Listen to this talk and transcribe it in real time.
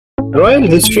royal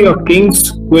history of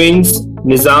kings, queens,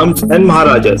 nizams and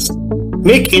maharajas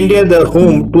make India the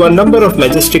home to a number of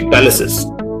majestic palaces.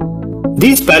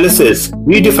 These palaces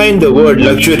redefine the word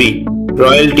luxury,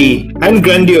 royalty and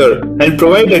grandeur and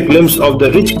provide a glimpse of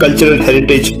the rich cultural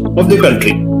heritage of the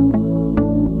country.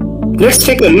 Let's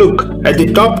take a look at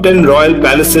the top 10 royal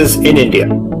palaces in India.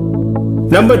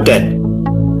 Number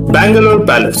 10. Bangalore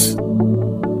Palace.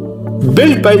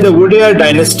 Built by the Udai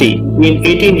dynasty in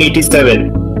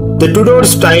 1887, the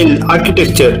Tudor-style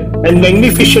architecture and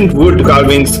magnificent wood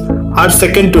carvings are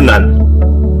second to none.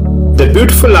 The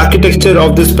beautiful architecture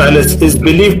of this palace is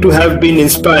believed to have been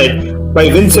inspired by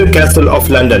Windsor Castle of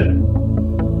London.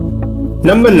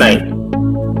 Number 9.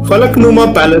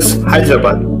 Falaknuma Palace,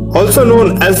 Hyderabad, also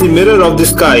known as the Mirror of the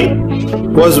Sky,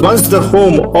 was once the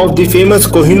home of the famous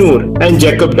Kohinoor and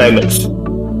Jacob diamonds.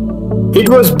 It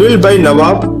was built by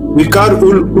Nawab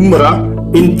Vikar-ul-Umra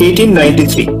in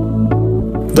 1893.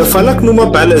 The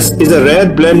Falaknuma Palace is a rare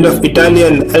blend of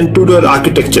Italian and Tudor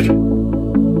architecture.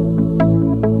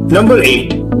 Number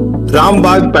 8.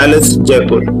 Rambagh Palace,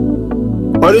 Jaipur.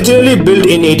 Originally built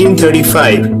in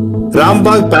 1835,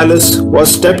 Rambagh Palace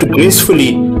was stepped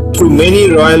gracefully through many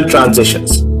royal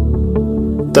transitions.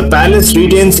 The palace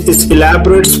retains its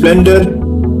elaborate splendor,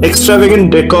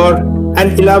 extravagant decor,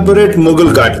 and elaborate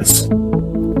Mughal gardens.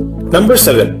 Number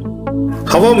 7.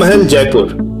 Hawa Mahal,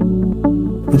 Jaipur.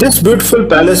 This beautiful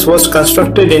palace was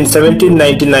constructed in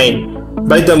 1799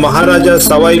 by the Maharaja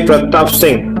Sawai Pratap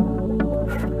Singh.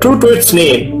 True to its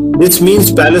name, this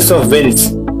means Palace of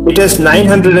Winds. It has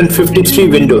 953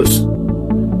 windows.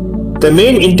 The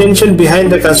main intention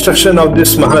behind the construction of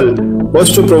this Mahal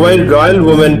was to provide royal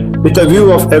women with a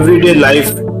view of everyday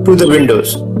life through the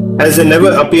windows, as they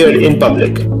never appeared in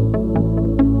public.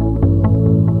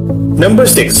 Number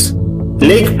 6.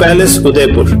 Lake Palace,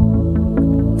 Udaipur.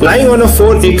 Lying on a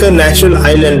 4-acre natural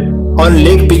island on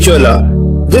Lake Pichola,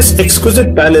 this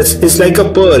exquisite palace is like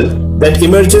a pearl that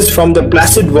emerges from the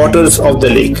placid waters of the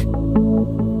lake.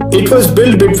 It was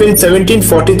built between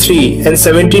 1743 and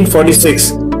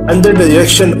 1746 under the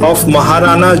direction of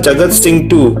Maharana Jagat Singh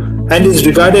II and is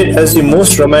regarded as the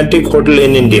most romantic hotel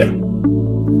in India.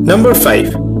 Number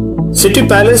 5. City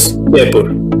Palace, Jaipur.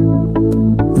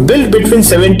 Built between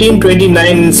 1729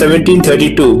 and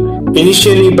 1732,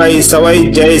 initially by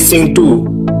Sawai Jai Singh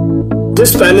II,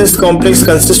 this palace complex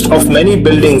consists of many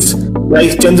buildings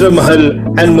like Chandra Mahal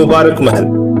and Mubarak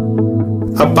Mahal.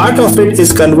 A part of it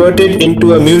is converted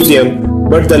into a museum,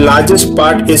 but the largest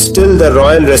part is still the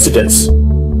royal residence.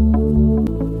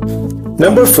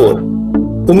 Number 4.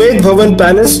 Umaid Bhavan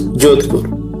Palace, Jodhpur.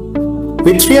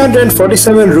 With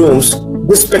 347 rooms,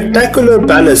 this spectacular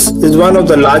palace is one of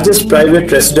the largest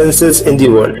private residences in the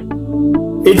world.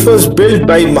 It was built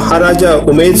by Maharaja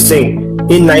Umaid Singh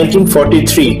in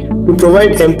 1943 to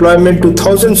provide employment to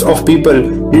thousands of people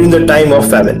during the time of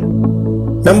famine.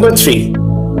 Number 3.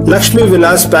 Laxmi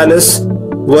Vilas Palace,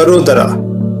 Vadodara.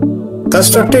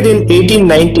 Constructed in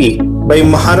 1890 by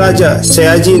Maharaja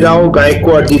Sayaji Rao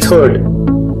Gaikwad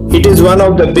III, it is one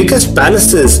of the biggest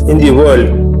palaces in the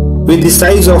world with the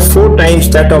size of 4 times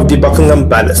that of the Buckingham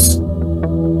Palace.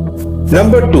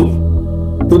 Number 2.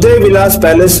 Udai Vilas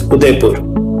Palace, Udaipur.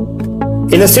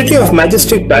 In a city of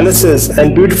majestic palaces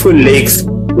and beautiful lakes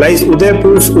lies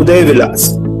Udaipur's Udai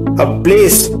Vilas, a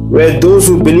place where those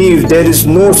who believe there is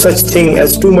no such thing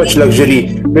as too much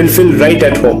luxury will feel right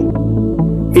at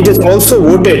home. It is also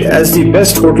voted as the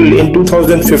best hotel in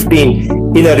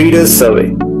 2015 in a reader's survey.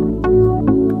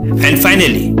 And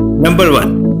finally, number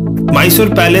 1. Mysore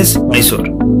Palace, Mysore.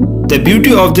 The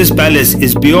beauty of this palace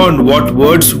is beyond what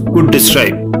words could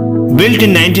describe. Built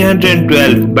in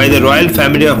 1912 by the royal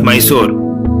family of Mysore,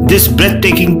 this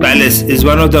breathtaking palace is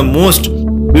one of the most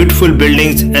beautiful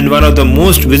buildings and one of the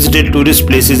most visited tourist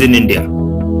places in India.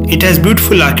 It has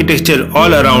beautiful architecture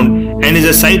all around and is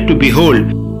a sight to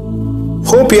behold.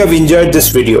 Hope you have enjoyed this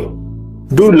video.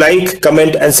 Do like,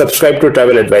 comment and subscribe to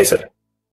Travel Advisor.